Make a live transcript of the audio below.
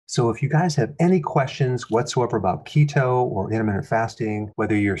So if you guys have any questions whatsoever about keto or intermittent fasting,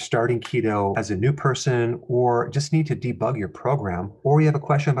 whether you're starting keto as a new person or just need to debug your program, or you have a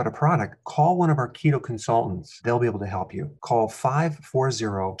question about a product, call one of our keto consultants. They'll be able to help you. Call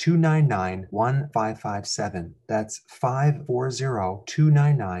 540-299-1557. That's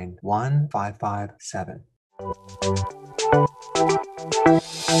 540-299-1557.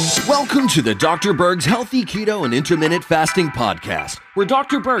 Welcome to the Dr. Berg's Healthy Keto and Intermittent Fasting Podcast, where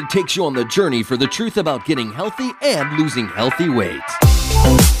Dr. Berg takes you on the journey for the truth about getting healthy and losing healthy weight.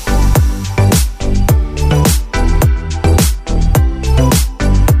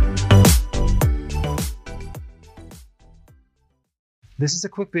 This is a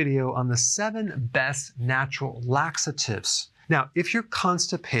quick video on the 7 best natural laxatives. Now, if you're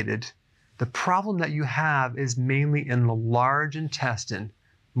constipated, the problem that you have is mainly in the large intestine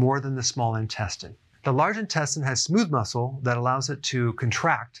more than the small intestine. The large intestine has smooth muscle that allows it to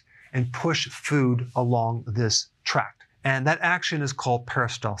contract and push food along this tract. And that action is called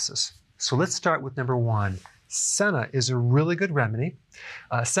peristalsis. So let's start with number 1. Senna is a really good remedy.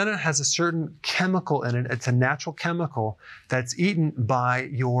 Senna has a certain chemical in it. It's a natural chemical that's eaten by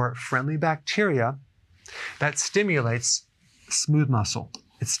your friendly bacteria that stimulates smooth muscle.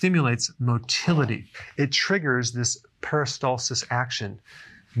 It stimulates motility. It triggers this peristalsis action,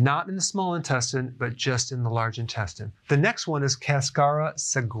 not in the small intestine, but just in the large intestine. The next one is Cascara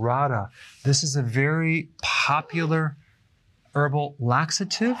sagrada. This is a very popular herbal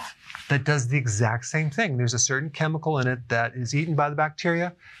laxative that does the exact same thing. There's a certain chemical in it that is eaten by the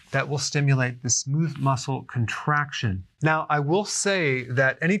bacteria that will stimulate the smooth muscle contraction. Now, I will say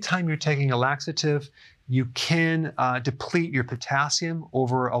that anytime you're taking a laxative, you can deplete your potassium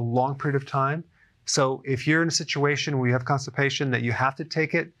over a long period of time. So if you're in a situation where you have constipation that you have to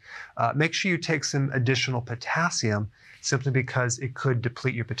take it, make sure you take some additional potassium simply because it could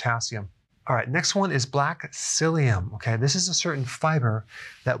deplete your potassium. All right, next one is black psyllium. Okay, this is a certain fiber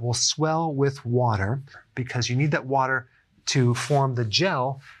that will swell with water because you need that water to form the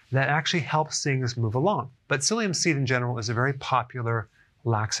gel that actually helps things move along. But psyllium seed in general is a very popular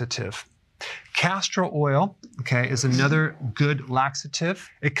laxative. Castor oil, okay, is another good laxative.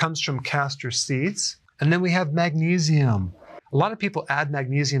 It comes from castor seeds. And then we have magnesium. A lot of people add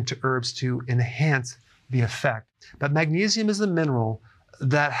magnesium to herbs to enhance the effect. But magnesium is a mineral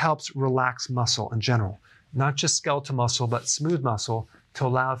that helps relax muscle in general, not just skeletal muscle, but smooth muscle to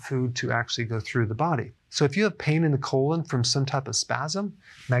allow food to actually go through the body. So if you have pain in the colon from some type of spasm,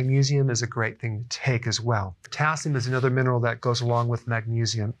 magnesium is a great thing to take as well. Potassium is another mineral that goes along with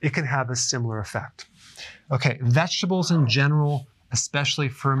magnesium. It can have a similar effect. Okay, vegetables in general, especially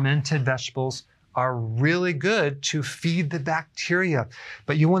fermented vegetables, are really good to feed the bacteria,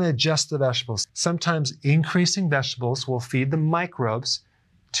 but you want to adjust the vegetables. Sometimes increasing vegetables will feed the microbes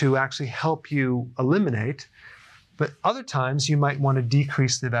to actually help you eliminate, but other times you might want to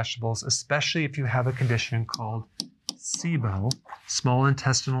decrease the vegetables, especially if you have a condition called SIBO, small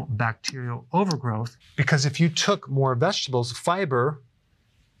intestinal bacterial overgrowth, because if you took more vegetables, fiber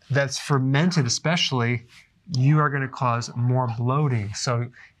that's fermented especially, you are going to cause more bloating. So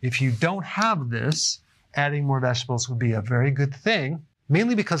if you don't have this, adding more vegetables would be a very good thing,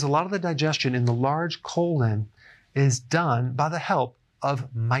 mainly because a lot of the digestion in the large colon is done by the help of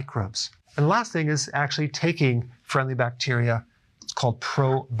microbes. And the last thing is actually taking friendly bacteria. It's called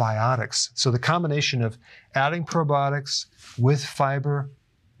probiotics. So the combination of adding probiotics with fiber,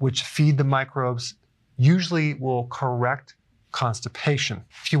 which feed the microbes, usually will correct constipation.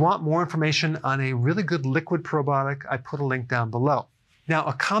 If you want more information on a really good liquid probiotic, I put a link down below. Now,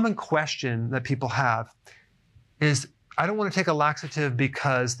 a common question that people have is, I don't want to take a laxative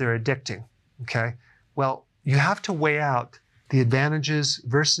because they're addicting, okay? Well, you have to weigh out the advantages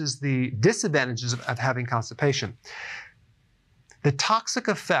versus the disadvantages of having constipation. The toxic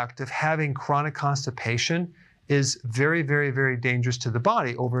effect of having chronic constipation is very, very, very dangerous to the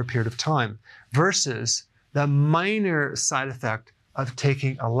body over a period of time versus the minor side effect of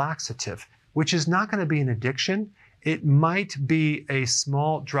taking a laxative, which is not going to be an addiction. It might be a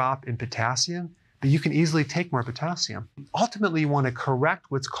small drop in potassium, but you can easily take more potassium. Ultimately, you want to correct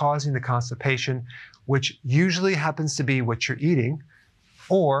what's causing the constipation, which usually happens to be what you're eating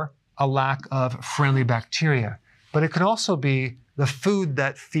or a lack of friendly bacteria. But it can also be the food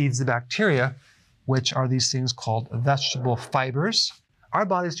that feeds the bacteria, which are these things called vegetable fibers. Our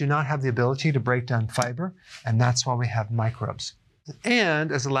bodies do not have the ability to break down fiber, and that's why we have microbes.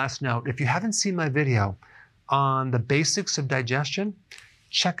 And as a last note, if you haven't seen my video on the basics of digestion,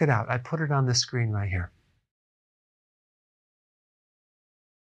 check it out. I put it on the screen right here.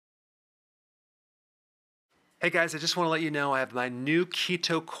 Hey guys, I just want to let you know I have my new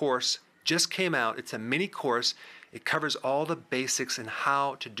keto course just came out. It's a mini course. It covers all the basics and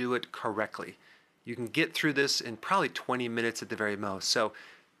how to do it correctly. You can get through this in probably 20 minutes at the very most. So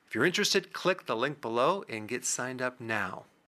if you're interested, click the link below and get signed up now.